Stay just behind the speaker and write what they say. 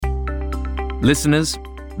Listeners,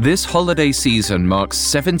 this holiday season marks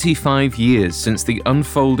 75 years since the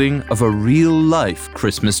unfolding of a real-life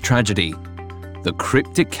Christmas tragedy, the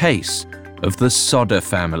cryptic case of the Sodder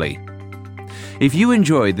family. If you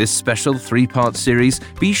enjoyed this special 3-part series,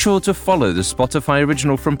 be sure to follow the Spotify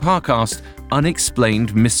original from Parcast,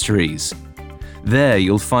 Unexplained Mysteries. There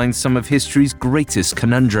you'll find some of history's greatest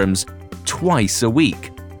conundrums twice a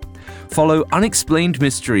week. Follow Unexplained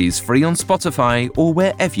Mysteries free on Spotify or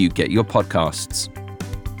wherever you get your podcasts.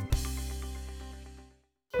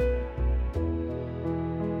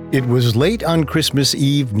 It was late on Christmas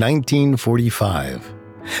Eve, 1945.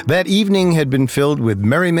 That evening had been filled with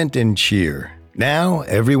merriment and cheer. Now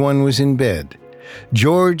everyone was in bed.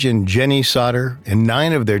 George and Jennie Sodder and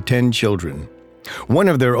 9 of their 10 children. One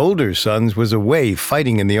of their older sons was away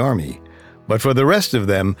fighting in the army, but for the rest of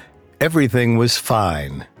them, everything was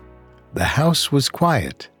fine. The house was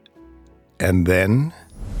quiet. And then...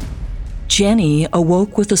 Jennie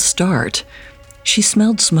awoke with a start. She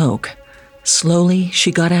smelled smoke. Slowly,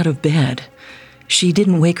 she got out of bed. She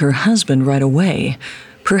didn't wake her husband right away,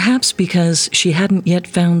 perhaps because she hadn't yet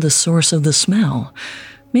found the source of the smell.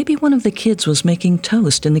 Maybe one of the kids was making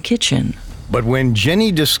toast in the kitchen. But when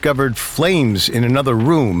Jennie discovered flames in another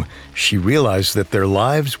room, she realized that their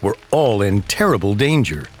lives were all in terrible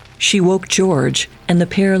danger. She woke George, and the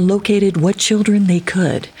pair located what children they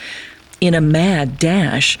could. In a mad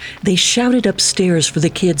dash, they shouted upstairs for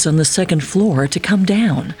the kids on the second floor to come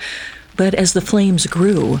down. But as the flames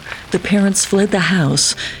grew, the parents fled the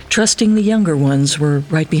house, trusting the younger ones were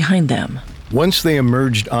right behind them. Once they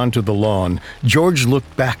emerged onto the lawn, George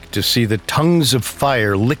looked back to see the tongues of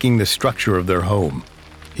fire licking the structure of their home.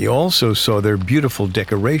 He also saw their beautiful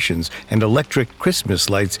decorations and electric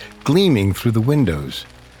Christmas lights gleaming through the windows,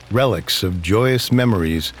 relics of joyous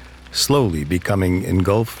memories slowly becoming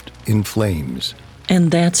engulfed in flames.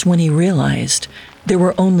 And that's when he realized there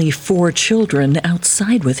were only 4 children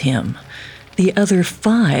outside with him. The other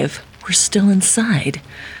 5 were still inside.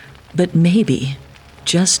 But maybe,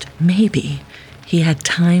 just maybe, he had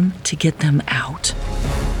time to get them out.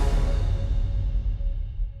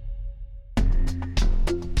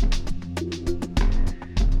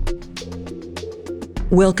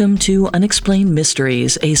 Welcome to Unexplained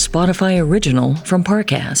Mysteries, a Spotify original from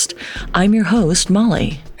Parcast. I'm your host,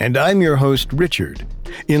 Molly. And I'm your host, Richard.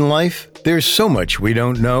 In life, there's so much we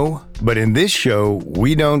don't know, but in this show,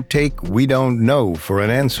 we don't take we don't know for an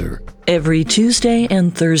answer. Every Tuesday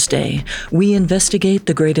and Thursday, we investigate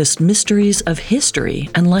the greatest mysteries of history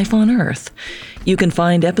and life on Earth. You can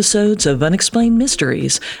find episodes of Unexplained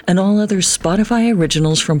Mysteries and all other Spotify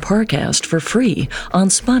originals from Parcast for free on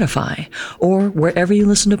Spotify or wherever you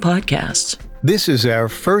listen to podcasts. This is our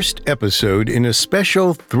first episode in a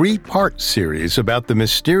special 3-part series about the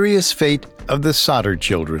mysterious fate of the Sodder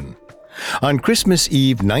children. On Christmas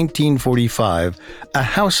Eve 1945, a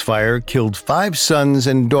house fire killed 5 sons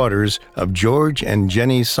and daughters of George and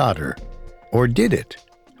Jennie Sodder. Or did it?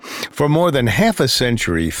 For more than half a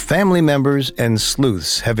century, family members and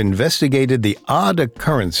sleuths have investigated the odd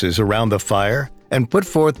occurrences around the fire and put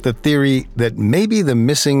forth the theory that maybe the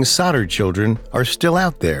missing Sodder children are still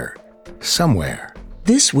out there, somewhere.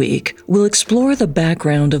 This week, we'll explore the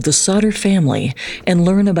background of the Sodder family and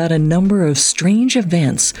learn about a number of strange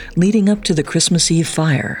events leading up to the Christmas Eve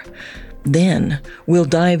fire. Then, we'll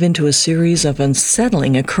dive into a series of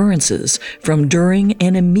unsettling occurrences from during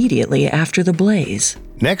and immediately after the blaze.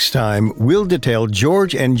 Next time, we'll detail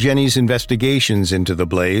George and Jennie's investigations into the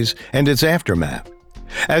blaze and its aftermath.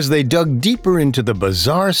 As they dug deeper into the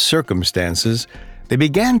bizarre circumstances, they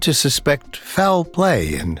began to suspect foul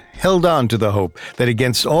play and held on to the hope that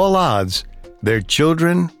against all odds, their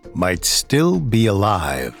children might still be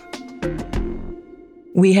alive.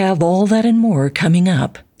 We have all that and more coming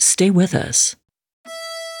up. Stay with us.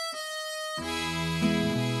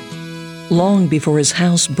 Long before his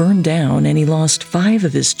house burned down and he lost 5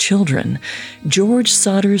 of his children, George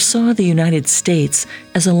Sodder saw the United States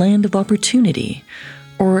as a land of opportunity,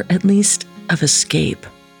 or at least of escape.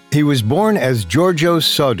 He was born as Giorgio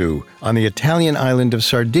Soddu on the Italian island of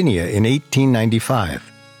Sardinia in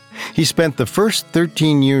 1895. He spent the first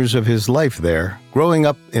 13 years of his life there, growing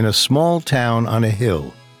up in a small town on a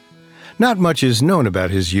hill. Not much is known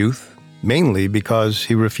about his youth, mainly because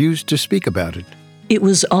he refused to speak about it. It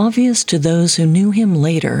was obvious to those who knew him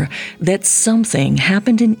later that something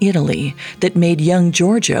happened in Italy that made young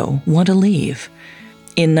Giorgio want to leave.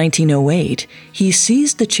 In 1908, he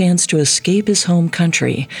seized the chance to escape his home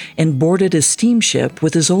country and boarded a steamship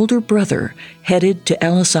with his older brother, headed to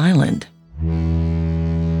Ellis Island.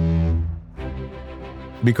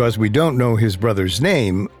 Because we don't know his brother's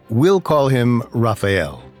name, we'll call him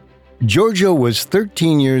Raphael. Giorgio was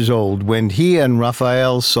 13 years old when he and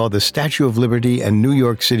Raphael saw the Statue of Liberty and New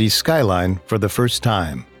York City skyline for the first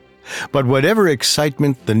time. But whatever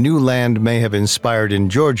excitement the new land may have inspired in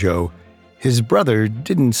Giorgio, his brother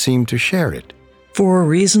didn't seem to share it. For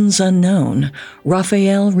reasons unknown,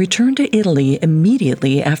 Raphael returned to Italy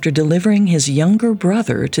immediately after delivering his younger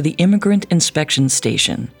brother to the immigrant inspection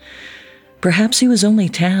station. Perhaps he was only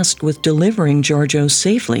tasked with delivering Giorgio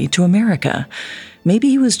safely to America. Maybe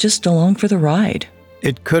he was just along for the ride.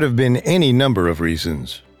 It could have been any number of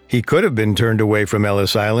reasons. He could have been turned away from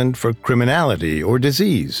Ellis Island for criminality or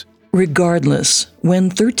disease. Regardless, when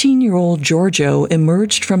 13-year-old Giorgio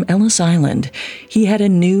emerged from Ellis Island, he had a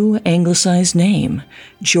new anglicized name,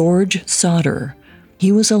 George Sodder.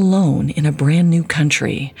 He was alone in a brand new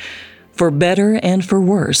country. For better and for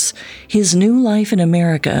worse, his new life in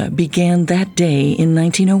America began that day in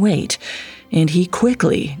 1908, and he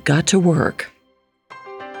quickly got to work.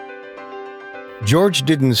 George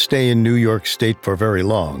didn't stay in New York State for very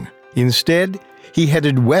long. Instead, he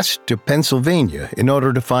headed west to Pennsylvania in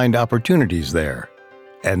order to find opportunities there.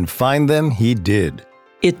 And find them he did.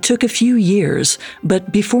 It took a few years,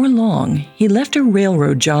 but before long, he left a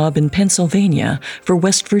railroad job in Pennsylvania for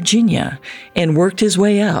West Virginia and worked his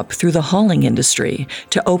way up through the hauling industry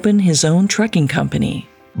to open his own trucking company.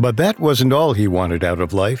 But that wasn't all he wanted out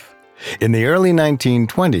of life. In the early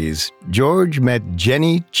 1920s, George met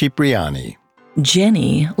Jennie Cipriani.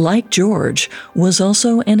 Jennie, like George, was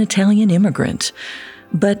also an Italian immigrant.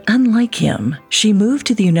 But unlike him, she moved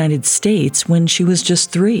to the United States when she was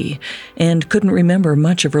just 3 and couldn't remember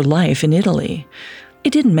much of her life in Italy.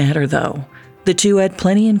 It didn't matter, though. The two had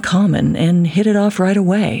plenty in common and hit it off right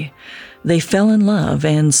away. They fell in love,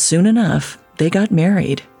 and soon enough, they got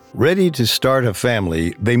married. Ready to start a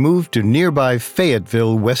family, they moved to nearby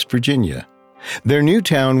Fayetteville, West Virginia. Their new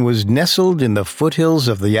town was nestled in the foothills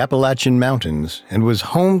of the Appalachian Mountains and was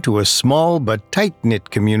home to a small but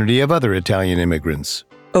tight-knit community of other Italian immigrants.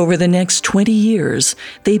 Over the next 20 years,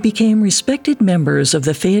 they became respected members of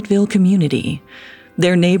the Fayetteville community.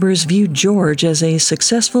 Their neighbors viewed George as a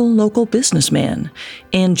successful local businessman,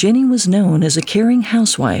 and Jennie was known as a caring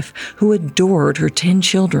housewife who adored her 10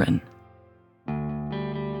 children.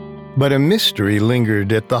 But a mystery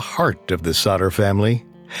lingered at the heart of the Sodder family.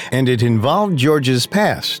 And it involved George's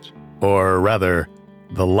past, or rather,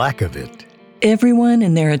 the lack of it. Everyone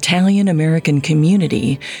in their Italian-American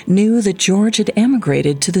community knew that George had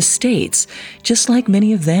emigrated to the States, just like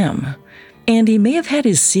many of them. And he may have had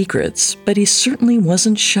his secrets, but he certainly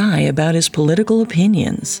wasn't shy about his political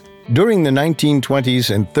opinions. During the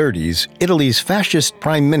 1920s and 30s, Italy's fascist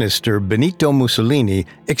Prime Minister Benito Mussolini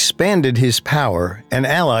expanded his power and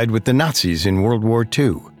allied with the Nazis in World War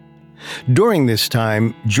II. During this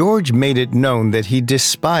time, George made it known that he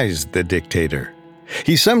despised the dictator.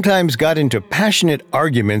 He sometimes got into passionate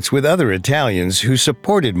arguments with other Italians who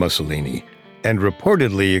supported Mussolini, and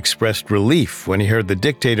reportedly expressed relief when he heard the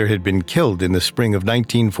dictator had been killed in the spring of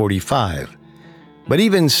 1945. But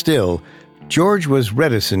even still, George was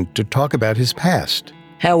reticent to talk about his past.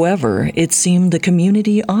 However, it seemed the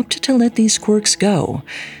community opted to let these quirks go.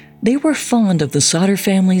 They were fond of the Sodder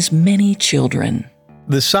family's many children.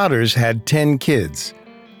 The Sodders had 10 kids.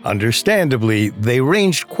 Understandably, they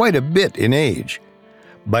ranged quite a bit in age.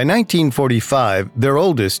 By 1945, their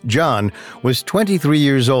oldest, John, was 23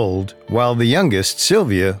 years old, while the youngest,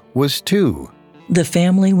 Sylvia, was 2. The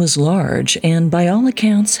family was large and, by all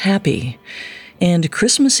accounts, happy. And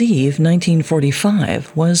Christmas Eve,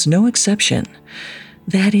 1945, was no exception.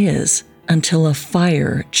 That is, until a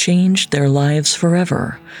fire changed their lives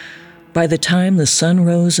forever. By the time the sun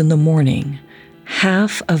rose in the morning,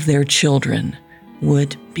 half of their children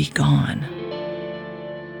would be gone.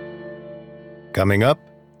 Coming up,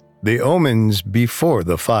 the omens before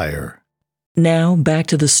the fire. Now back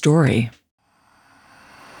to the story.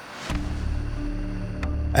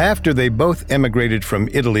 After they both emigrated from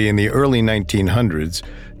Italy in the early 1900s,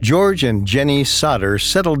 George and Jennie Sodder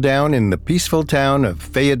settled down in the peaceful town of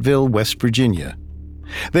Fayetteville, West Virginia.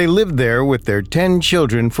 They lived there with their 10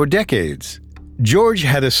 children for decades. George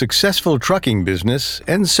had a successful trucking business,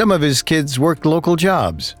 and some of his kids worked local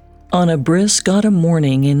jobs. On a brisk autumn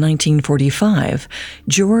morning in 1945,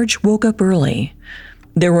 George woke up early.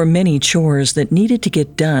 There were many chores that needed to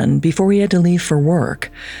get done before he had to leave for work.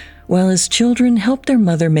 While his children helped their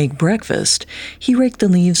mother make breakfast, he raked the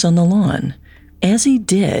leaves on the lawn. As he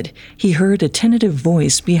did, he heard a tentative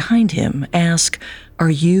voice behind him ask, "Are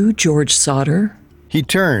you George Sodder?" He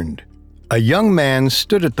turned. A young man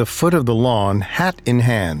stood at the foot of the lawn, hat in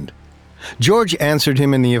hand. George answered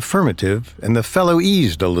him in the affirmative, and the fellow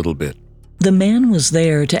eased a little bit. The man was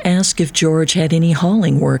there to ask if George had any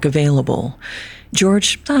hauling work available.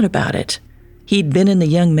 George thought about it. He'd been in the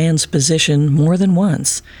young man's position more than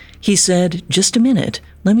once. He said, "Just a minute,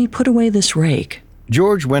 let me put away this rake."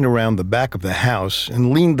 George went around the back of the house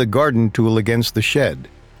and leaned the garden tool against the shed.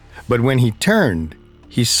 But when he turned,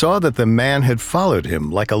 he saw that the man had followed him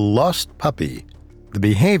like a lost puppy. The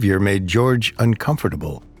behavior made George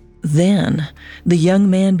uncomfortable. Then, the young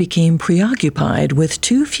man became preoccupied with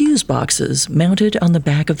 2 fuse boxes mounted on the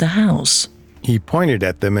back of the house. He pointed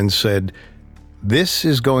at them and said, "This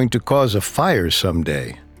is going to cause a fire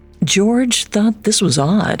someday." George thought this was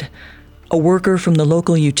odd. A worker from the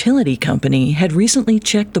local utility company had recently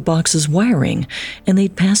checked the box's wiring, and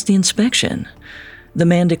they'd passed the inspection. The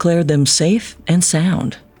man declared them safe and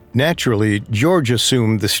sound. Naturally, George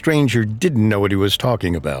assumed the stranger didn't know what he was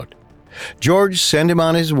talking about. George sent him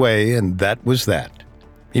on his way, and that was that.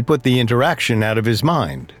 He put the interaction out of his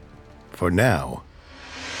mind. For now.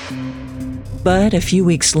 But a few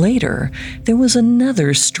weeks later, there was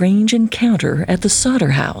another strange encounter at the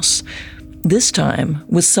Sodder house. This time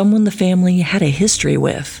with someone the family had a history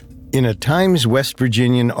with. In a Times West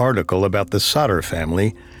Virginian article about the Sodder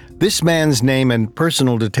family, this man's name and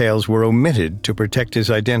personal details were omitted to protect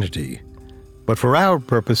his identity. But for our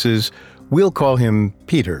purposes, we'll call him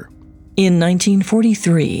Peter. In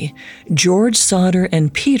 1943, George Sodder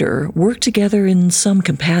and Peter worked together in some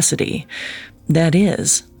capacity. That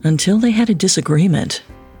is, until they had a disagreement.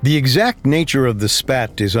 The exact nature of the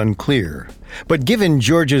spat is unclear, but given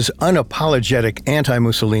George's unapologetic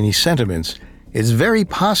anti-Mussolini sentiments, it's very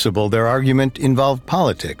possible their argument involved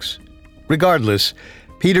politics. Regardless,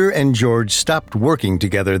 Peter and George stopped working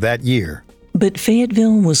together that year. But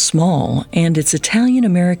Fayetteville was small, and its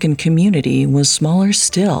Italian-American community was smaller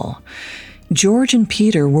still. George and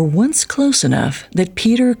Peter were once close enough that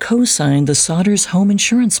Peter co-signed the Sodders' home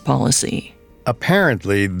insurance policy.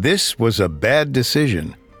 Apparently, this was a bad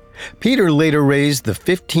decision. Peter later raised the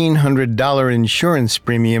 $1,500 insurance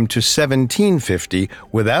premium to $1,750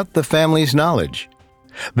 without the family's knowledge.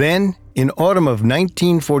 Then, in autumn of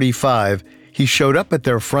 1945, he showed up at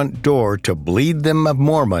their front door to bleed them of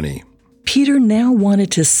more money. Peter now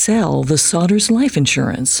wanted to sell the Sodders' life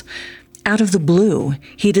insurance. Out of the blue,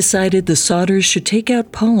 he decided the Sodders should take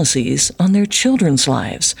out policies on their children's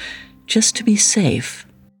lives, just to be safe.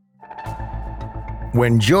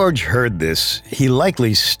 When George heard this, he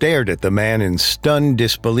likely stared at the man in stunned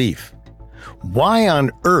disbelief. Why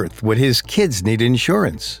on earth would his kids need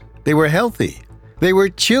insurance? They were healthy. They were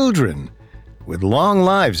children, with long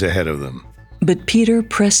lives ahead of them. But Peter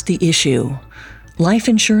pressed the issue. Life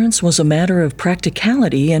insurance was a matter of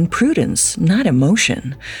practicality and prudence, not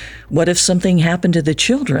emotion. What if something happened to the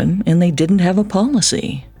children and they didn't have a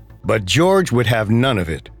policy? But George would have none of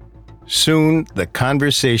it. Soon, the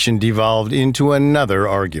conversation devolved into another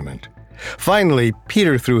argument. Finally,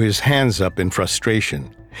 Peter threw his hands up in frustration.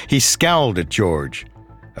 He scowled at George.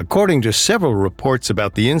 According to several reports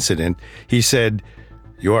about the incident, he said,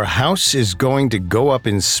 "Your house is going to go up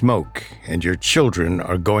in smoke, and your children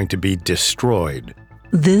are going to be destroyed."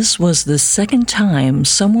 This was the second time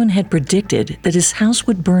someone had predicted that his house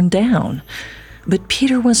would burn down. But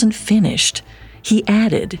Peter wasn't finished. He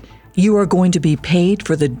added, "You are going to be paid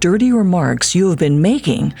for the dirty remarks you have been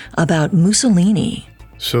making about Mussolini."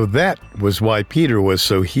 So that was why Peter was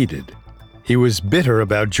so heated. He was bitter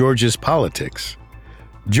about George's politics.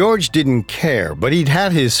 George didn't care, but he'd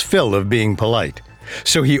had his fill of being polite.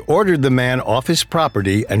 So he ordered the man off his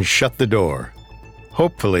property and shut the door.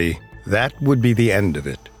 Hopefully, that would be the end of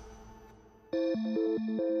it.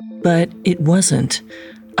 But it wasn't.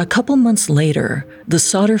 A couple months later, the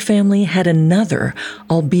Sodder family had another,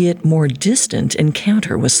 albeit more distant,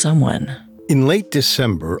 encounter with someone. In late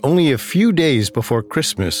December, only a few days before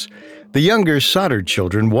Christmas, the younger Sodder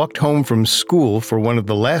children walked home from school for one of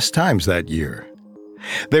the last times that year.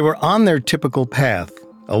 They were on their typical path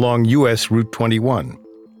along U.S. Route 21.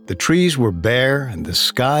 The trees were bare and the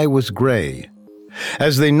sky was gray.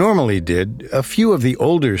 As they normally did, a few of the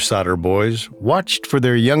older Sodder boys watched for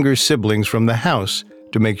their younger siblings from the house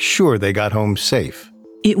to make sure they got home safe.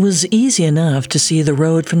 It was easy enough to see the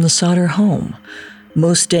road from the Sodder home.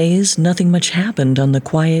 Most days, nothing much happened on the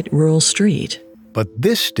quiet rural street. But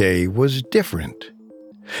this day was different.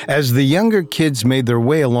 As the younger kids made their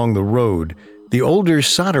way along the road, the older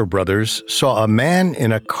Sodder brothers saw a man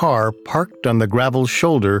in a car parked on the gravel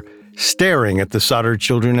shoulder, staring at the Sodder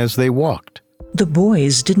children as they walked. The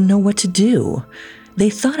boys didn't know what to do. They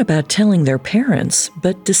thought about telling their parents,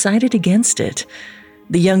 but decided against it.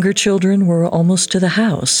 The younger children were almost to the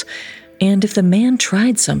house, and if the man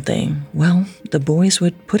tried something, well, the boys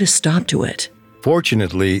would put a stop to it.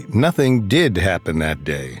 Fortunately, nothing did happen that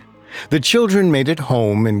day. The children made it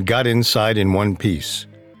home and got inside in one piece.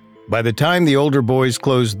 By the time the older boys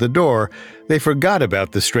closed the door, they forgot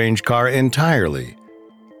about the strange car entirely.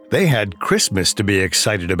 They had Christmas to be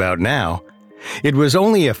excited about now. It was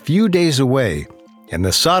only a few days away, and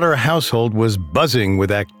the Sodder household was buzzing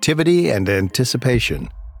with activity and anticipation.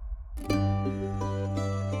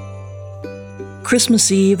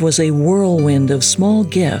 Christmas Eve was a whirlwind of small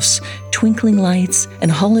gifts, twinkling lights,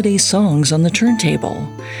 and holiday songs on the turntable.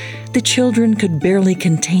 The children could barely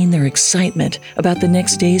contain their excitement about the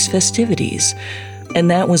next day's festivities, and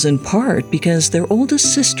that was in part because their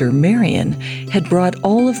oldest sister, Marion, had brought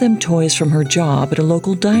all of them toys from her job at a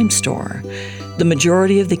local dime store. The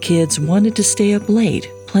majority of the kids wanted to stay up late,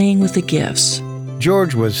 playing with the gifts.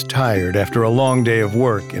 George was tired after a long day of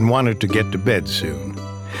work and wanted to get to bed soon.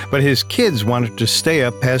 But his kids wanted to stay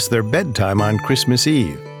up past their bedtime on Christmas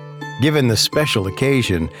Eve. Given the special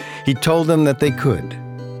occasion, he told them that they could.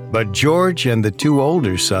 But George and the two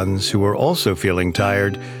older sons, who were also feeling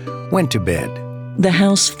tired, went to bed. The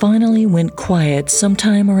house finally went quiet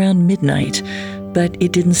sometime around midnight, but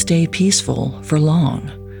it didn't stay peaceful for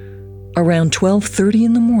long. Around 12:30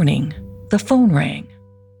 in the morning, the phone rang.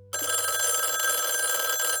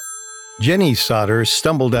 Jennie Sodder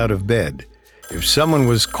stumbled out of bed. If someone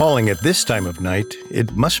was calling at this time of night,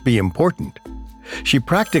 it must be important. She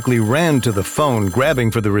practically ran to the phone,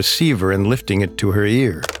 grabbing for the receiver and lifting it to her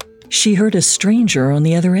ear. She heard a stranger on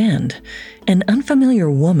the other end, an unfamiliar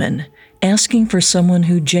woman, asking for someone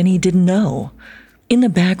who Jennie didn't know. In the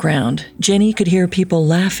background, Jennie could hear people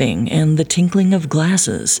laughing and the tinkling of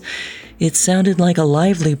glasses. It sounded like a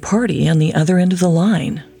lively party on the other end of the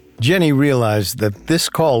line. Jennie realized that this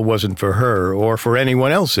call wasn't for her or for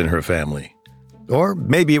anyone else in her family. Or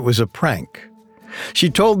maybe it was a prank. She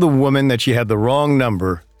told the woman that she had the wrong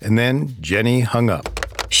number, and then Jennie hung up.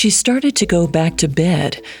 She started to go back to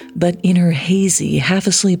bed, but in her hazy,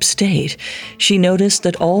 half-asleep state, she noticed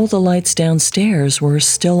that all the lights downstairs were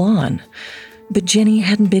still on. But Jennie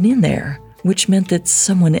hadn't been in there, which meant that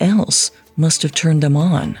someone else must have turned them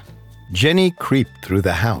on. Jennie creeped through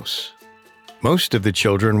the house. Most of the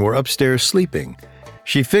children were upstairs sleeping.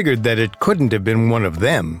 She figured that it couldn't have been one of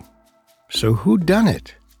them. So who done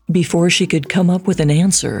it? Before she could come up with an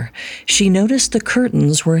answer, she noticed the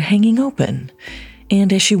curtains were hanging open.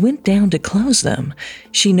 And as she went down to close them,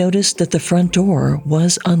 she noticed that the front door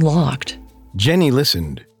was unlocked. Jennie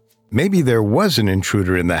listened. Maybe there was an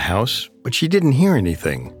intruder in the house, but she didn't hear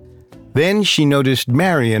anything. Then she noticed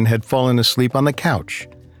Marion had fallen asleep on the couch.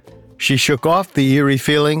 She shook off the eerie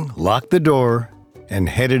feeling, locked the door, and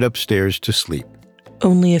headed upstairs to sleep.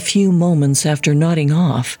 Only a few moments after nodding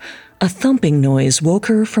off, a thumping noise woke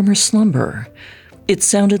her from her slumber. It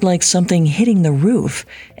sounded like something hitting the roof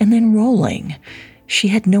and then rolling. She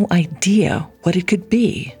had no idea what it could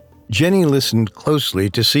be. Jennie listened closely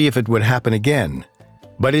to see if it would happen again,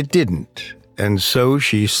 but it didn't, and so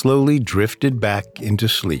she slowly drifted back into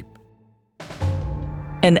sleep.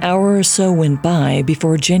 An hour or so went by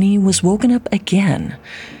before Jennie was woken up again.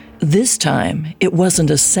 This time, it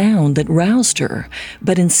wasn't a sound that roused her,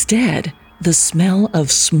 but instead, the smell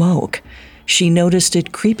of smoke. She noticed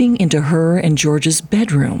it creeping into her and George's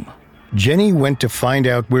bedroom. Jennie went to find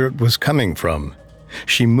out where it was coming from.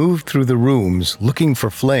 She moved through the rooms looking for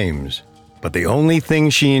flames, but the only thing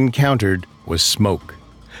she encountered was smoke,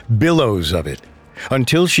 billows of it,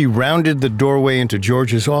 until she rounded the doorway into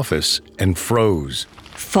George's office and froze.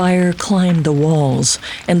 Fire climbed the walls,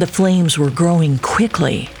 and the flames were growing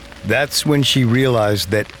quickly. That's when she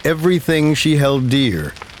realized that everything she held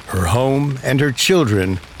dear, her home and her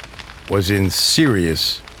children, was in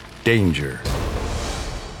serious danger.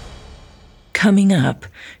 Coming up,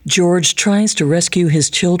 George tries to rescue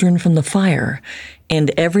his children from the fire,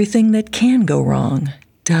 and everything that can go wrong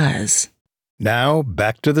does. Now,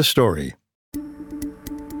 back to the story.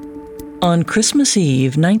 On Christmas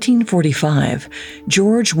Eve, 1945,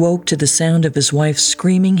 George woke to the sound of his wife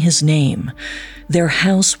screaming his name. Their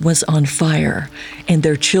house was on fire, and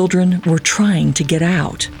their children were trying to get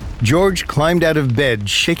out. George climbed out of bed,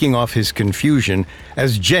 shaking off his confusion,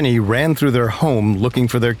 as Jennie ran through their home looking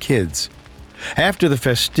for their kids. After the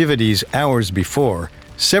festivities hours before,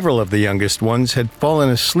 several of the youngest ones had fallen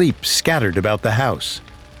asleep scattered about the house.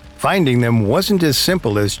 Finding them wasn't as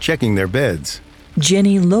simple as checking their beds.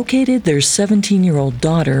 Jennie located their 17-year-old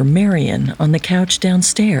daughter, Marion, on the couch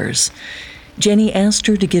downstairs. Jennie asked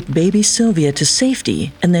her to get baby Sylvia to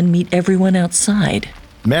safety and then meet everyone outside.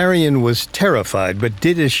 Marion was terrified but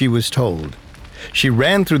did as she was told. She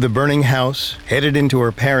ran through the burning house, headed into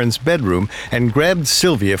her parents' bedroom, and grabbed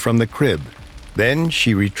Sylvia from the crib. Then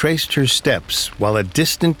she retraced her steps while a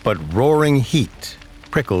distant but roaring heat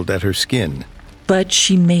prickled at her skin. But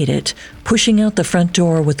she made it, pushing out the front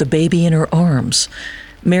door with the baby in her arms.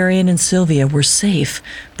 Marion and Sylvia were safe,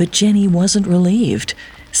 but Jennie wasn't relieved.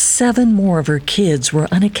 7 more of her kids were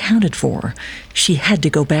unaccounted for. She had to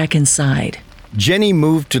go back inside. Jennie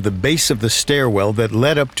moved to the base of the stairwell that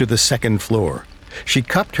led up to the second floor. She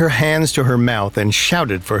cupped her hands to her mouth and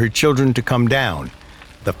shouted for her children to come down.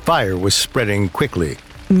 The fire was spreading quickly.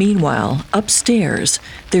 Meanwhile, upstairs,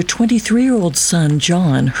 their 23-year-old son,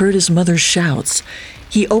 John, heard his mother's shouts.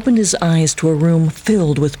 He opened his eyes to a room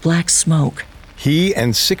filled with black smoke. He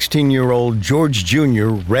and 16-year-old George Jr.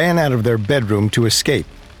 ran out of their bedroom to escape.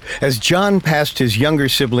 As John passed his younger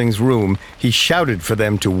sibling's room, he shouted for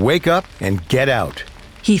them to wake up and get out.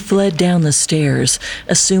 He fled down the stairs,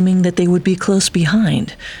 assuming that they would be close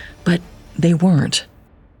behind, but they weren't.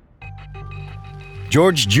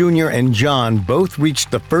 George Jr. and John both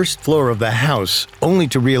reached the first floor of the house, only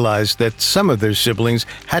to realize that some of their siblings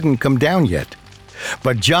hadn't come down yet.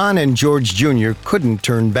 But John and George Jr. couldn't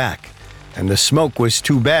turn back, and the smoke was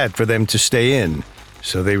too bad for them to stay in,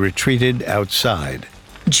 so they retreated outside.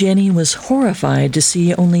 Jennie was horrified to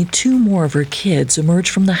see only 2 more of her kids emerge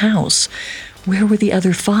from the house. Where were the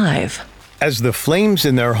other 5? As the flames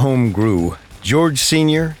in their home grew, George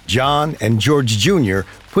Sr., John, and George Jr.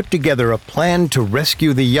 put together a plan to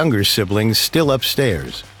rescue the younger siblings still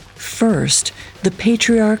upstairs. First, the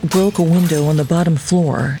patriarch broke a window on the bottom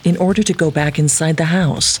floor in order to go back inside the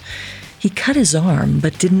house. He cut his arm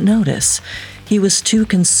but didn't notice. He was too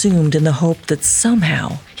consumed in the hope that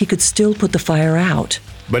somehow he could still put the fire out.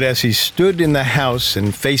 But as he stood in the house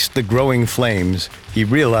and faced the growing flames, he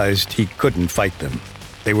realized he couldn't fight them.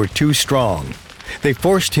 They were too strong. They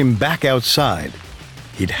forced him back outside.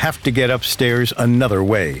 He'd have to get upstairs another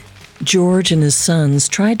way. George and his sons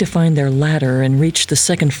tried to find their ladder and reach the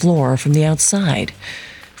second floor from the outside.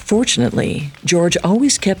 Fortunately, George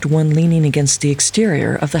always kept one leaning against the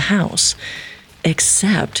exterior of the house.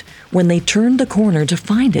 Except when they turned the corner to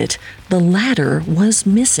find it, the ladder was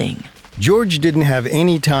missing. George didn't have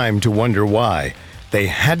any time to wonder why. They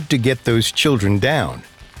had to get those children down.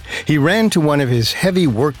 He ran to one of his heavy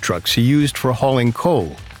work trucks he used for hauling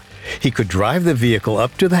coal. He could drive the vehicle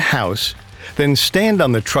up to the house, then stand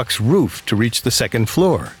on the truck's roof to reach the second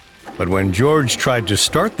floor. But when George tried to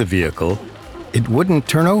start the vehicle, it wouldn't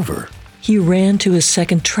turn over. He ran to his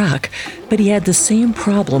second truck, but he had the same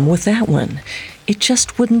problem with that one. It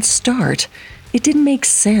just wouldn't start. It didn't make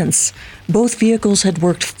sense. Both vehicles had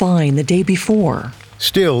worked fine the day before.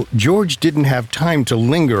 Still, George didn't have time to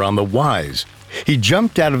linger on the whys. He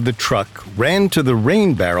jumped out of the truck, ran to the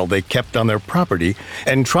rain barrel they kept on their property,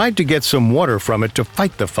 and tried to get some water from it to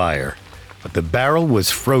fight the fire. But the barrel was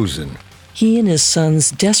frozen. He and his sons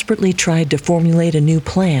desperately tried to formulate a new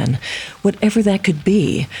plan, whatever that could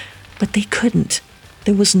be, but they couldn't.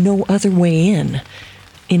 There was no other way in.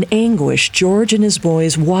 In anguish, George and his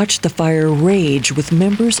boys watched the fire rage with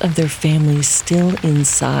members of their family still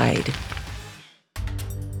inside.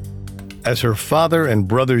 As her father and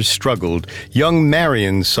brothers struggled, young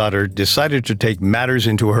Marion Sodder decided to take matters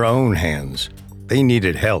into her own hands. They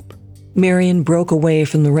needed help. Marion broke away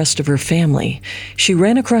from the rest of her family. She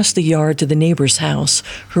ran across the yard to the neighbor's house,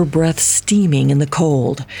 her breath steaming in the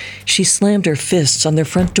cold. She slammed her fists on their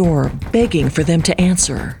front door, begging for them to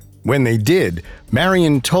answer. When they did,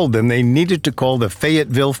 Marion told them they needed to call the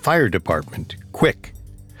Fayetteville Fire Department, quick.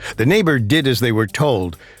 The neighbor did as they were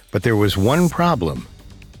told, but there was one problem.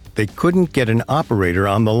 They couldn't get an operator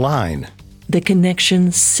on the line. The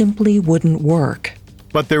connection simply wouldn't work.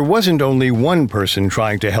 But there wasn't only one person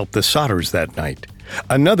trying to help the Sodders that night.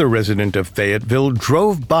 Another resident of Fayetteville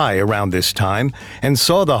drove by around this time and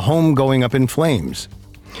saw the home going up in flames.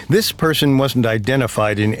 This person wasn't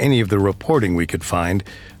identified in any of the reporting we could find,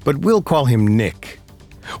 but we'll call him Nick.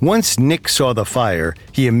 Once Nick saw the fire,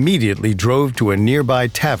 he immediately drove to a nearby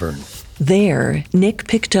tavern. There, Nick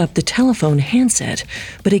picked up the telephone handset,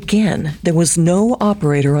 but again, there was no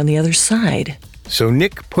operator on the other side. So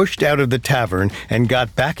Nick pushed out of the tavern and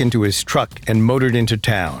got back into his truck and motored into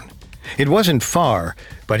town. It wasn't far,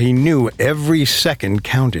 but he knew every second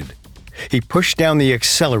counted. He pushed down the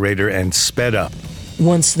accelerator and sped up.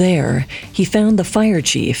 Once there, he found the fire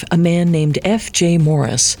chief, a man named F.J.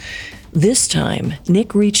 Morris. This time,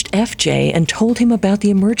 Nick reached F.J. and told him about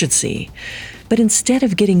the emergency. But instead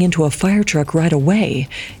of getting into a fire truck right away,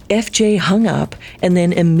 F.J. hung up and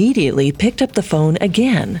then immediately picked up the phone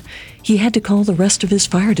again. He had to call the rest of his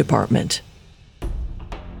fire department.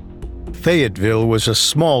 Fayetteville was a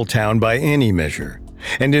small town by any measure.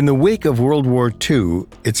 And in the wake of World War II,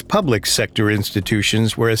 its public sector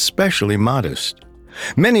institutions were especially modest.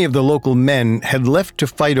 Many of the local men had left to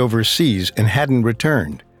fight overseas and hadn't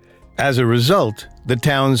returned. As a result, the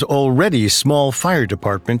town's already small fire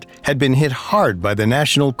department had been hit hard by the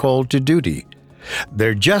national call to duty.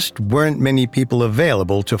 There just weren't many people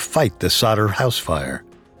available to fight the Sodder house fire.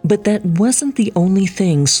 But that wasn't the only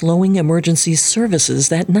thing slowing emergency services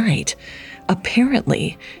that night.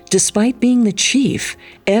 Apparently, despite being the chief,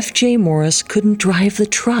 F.J. Morris couldn't drive the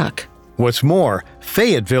truck. What's more,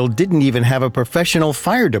 Fayetteville didn't even have a professional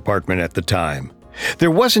fire department at the time.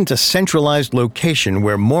 There wasn't a centralized location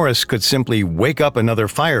where Morris could simply wake up another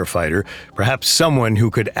firefighter, perhaps someone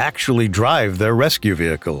who could actually drive their rescue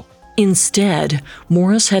vehicle. Instead,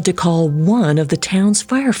 Morris had to call one of the town's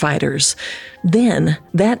firefighters. Then,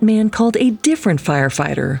 that man called a different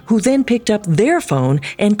firefighter, who then picked up their phone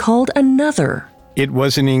and called another. It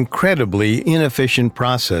was an incredibly inefficient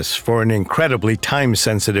process for an incredibly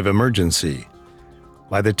time-sensitive emergency.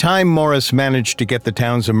 By the time Morris managed to get the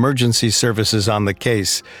town's emergency services on the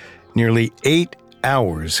case, nearly 8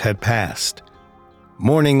 hours had passed.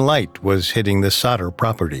 Morning light was hitting the Sodder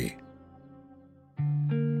property.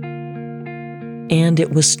 And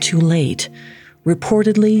it was too late.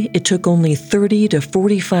 Reportedly, it took only 30 to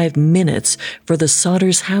 45 minutes for the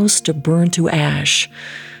Sodders' house to burn to ash.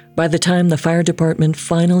 By the time the fire department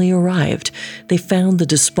finally arrived, they found the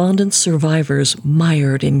despondent survivors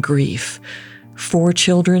mired in grief. 4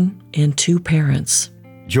 children and 2 parents.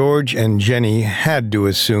 George and Jennie had to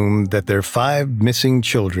assume that their 5 missing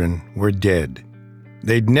children were dead.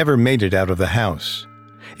 They'd never made it out of the house.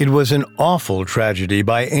 It was an awful tragedy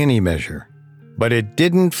by any measure. But it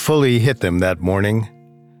didn't fully hit them that morning.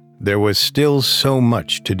 There was still so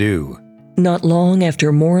much to do. Not long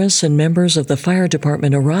after Morris and members of the fire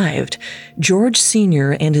department arrived, George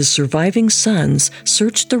Sr. and his surviving sons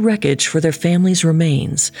searched the wreckage for their family's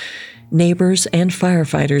remains. Neighbors and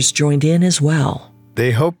firefighters joined in as well.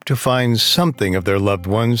 They hoped to find something of their loved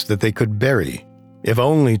ones that they could bury, if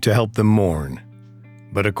only to help them mourn.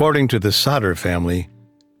 But according to the Sodder family,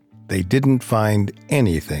 they didn't find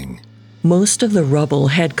anything. Most of the rubble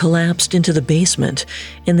had collapsed into the basement,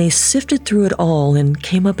 and they sifted through it all and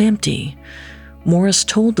came up empty. Morris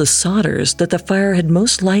told the Sodders that the fire had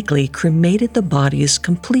most likely cremated the bodies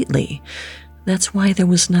completely. That's why there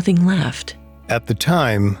was nothing left. At the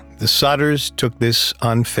time, the Sodders took this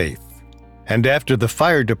on faith. And after the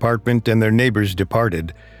fire department and their neighbors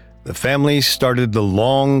departed, the family started the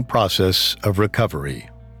long process of recovery.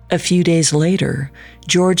 A few days later,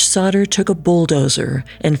 George Sodder took a bulldozer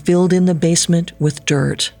and filled in the basement with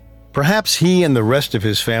dirt. Perhaps he and the rest of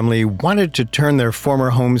his family wanted to turn their former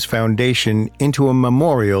home's foundation into a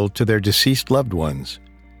memorial to their deceased loved ones.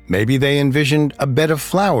 Maybe they envisioned a bed of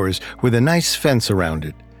flowers with a nice fence around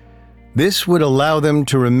it. This would allow them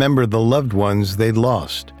to remember the loved ones they'd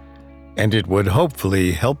lost, and it would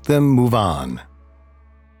hopefully help them move on.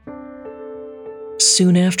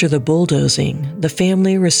 Soon after the bulldozing, the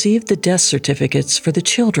family received the death certificates for the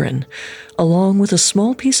children, along with a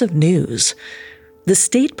small piece of news. The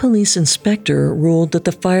state police inspector ruled that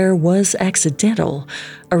the fire was accidental,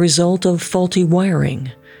 a result of faulty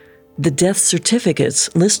wiring. The death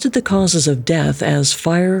certificates listed the causes of death as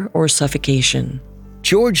fire or suffocation.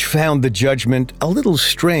 George found the judgment a little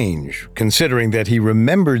strange, considering that he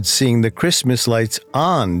remembered seeing the Christmas lights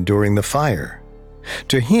on during the fire.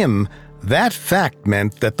 To him, that fact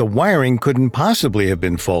meant that the wiring couldn't possibly have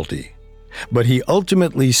been faulty. But he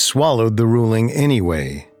ultimately swallowed the ruling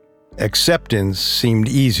anyway. Acceptance seemed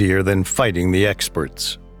easier than fighting the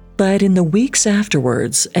experts. But in the weeks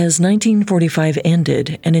afterwards, as 1945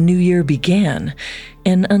 ended and a new year began,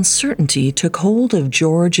 an uncertainty took hold of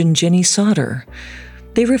George and Jennie Sodder.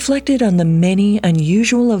 They reflected on the many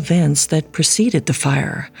unusual events that preceded the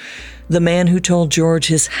fire. The man who told George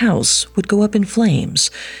his house would go up in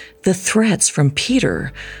flames, the threats from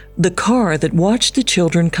Peter, the car that watched the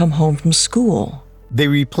children come home from school. They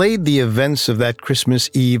replayed the events of that Christmas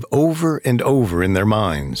Eve over and over in their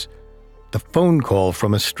minds. The phone call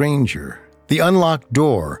from a stranger, the unlocked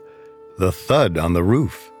door, the thud on the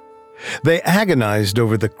roof. They agonized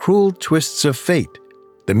over the cruel twists of fate,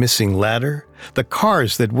 the missing ladder, the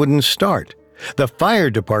cars that wouldn't start, the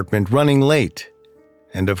fire department running late.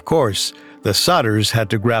 And of course, the Sodders had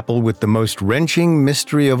to grapple with the most wrenching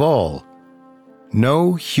mystery of all.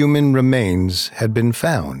 No human remains had been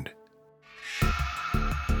found.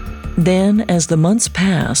 Then, as the months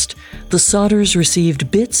passed, the Sodders received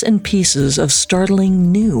bits and pieces of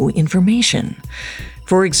startling new information.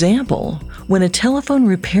 For example, when a telephone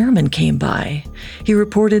repairman came by, he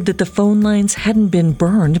reported that the phone lines hadn't been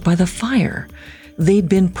burned by the fire. they'd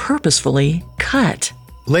been purposefully cut.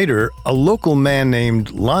 Later, a local man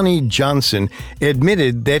named Lonnie Johnson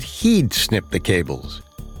admitted that he'd snipped the cables.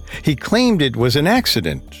 He claimed it was an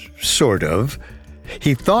accident, sort of.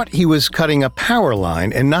 He thought he was cutting a power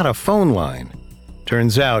line and not a phone line.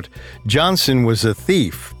 Turns out, Johnson was a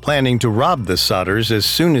thief planning to rob the Sodders as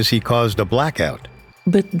soon as he caused a blackout.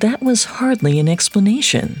 But that was hardly an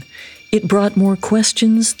explanation. It brought more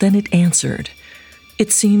questions than it answered.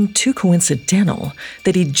 It seemed too coincidental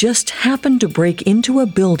that he just happened to break into a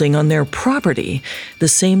building on their property the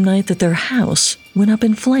same night that their house went up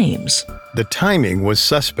in flames. The timing was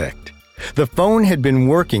suspect. The phone had been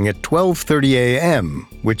working at 12:30 a.m.,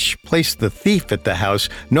 which placed the thief at the house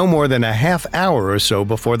no more than a half hour or so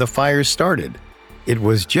before the fire started. It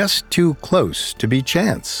was just too close to be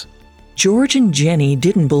chance. George and Jennie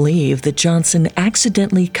didn't believe that Johnson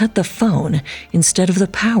accidentally cut the phone instead of the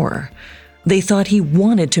power. They thought he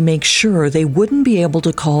wanted to make sure they wouldn't be able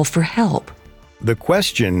to call for help. The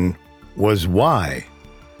question was why,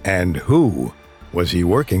 and who was he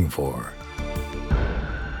working for?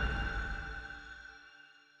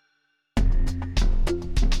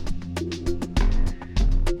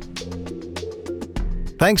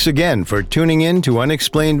 Thanks again for tuning in to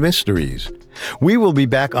Unexplained Mysteries. We will be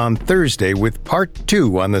back on Thursday with Part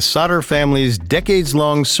 2 on the Sodder family's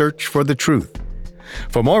decades-long search for the truth.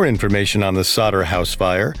 For more information on the Sodder house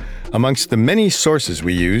fire, amongst the many sources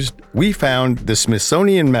we used, we found the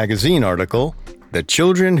Smithsonian Magazine article, The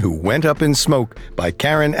Children Who Went Up in Smoke by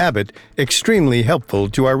Karen Abbott, extremely helpful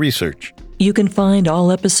to our research. You can find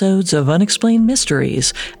all episodes of Unexplained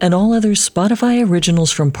Mysteries and all other Spotify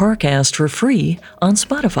originals from Parcast for free on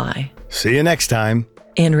Spotify. See you next time.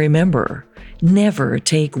 And remember, never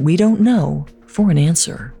take "we don't know" for an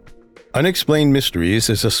answer. Unexplained Mysteries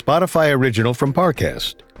is a Spotify original from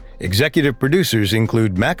Parcast. Executive producers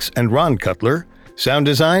include Max and Ron Cutler, sound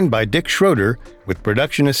design by Dick Schroeder, with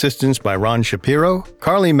production assistance by Ron Shapiro,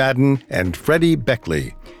 Carly Madden, and Freddie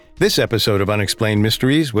Beckley. This episode of Unexplained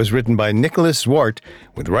Mysteries was written by Nicholas Zwart,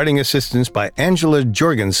 with writing assistance by Angela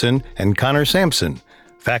Jorgensen and Connor Sampson,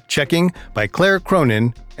 fact-checking by Claire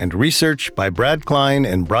Cronin, and research by Brad Klein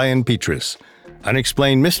and Brian Petrus.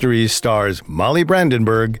 Unexplained Mysteries stars Molly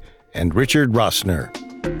Brandenburg and Richard Rossner.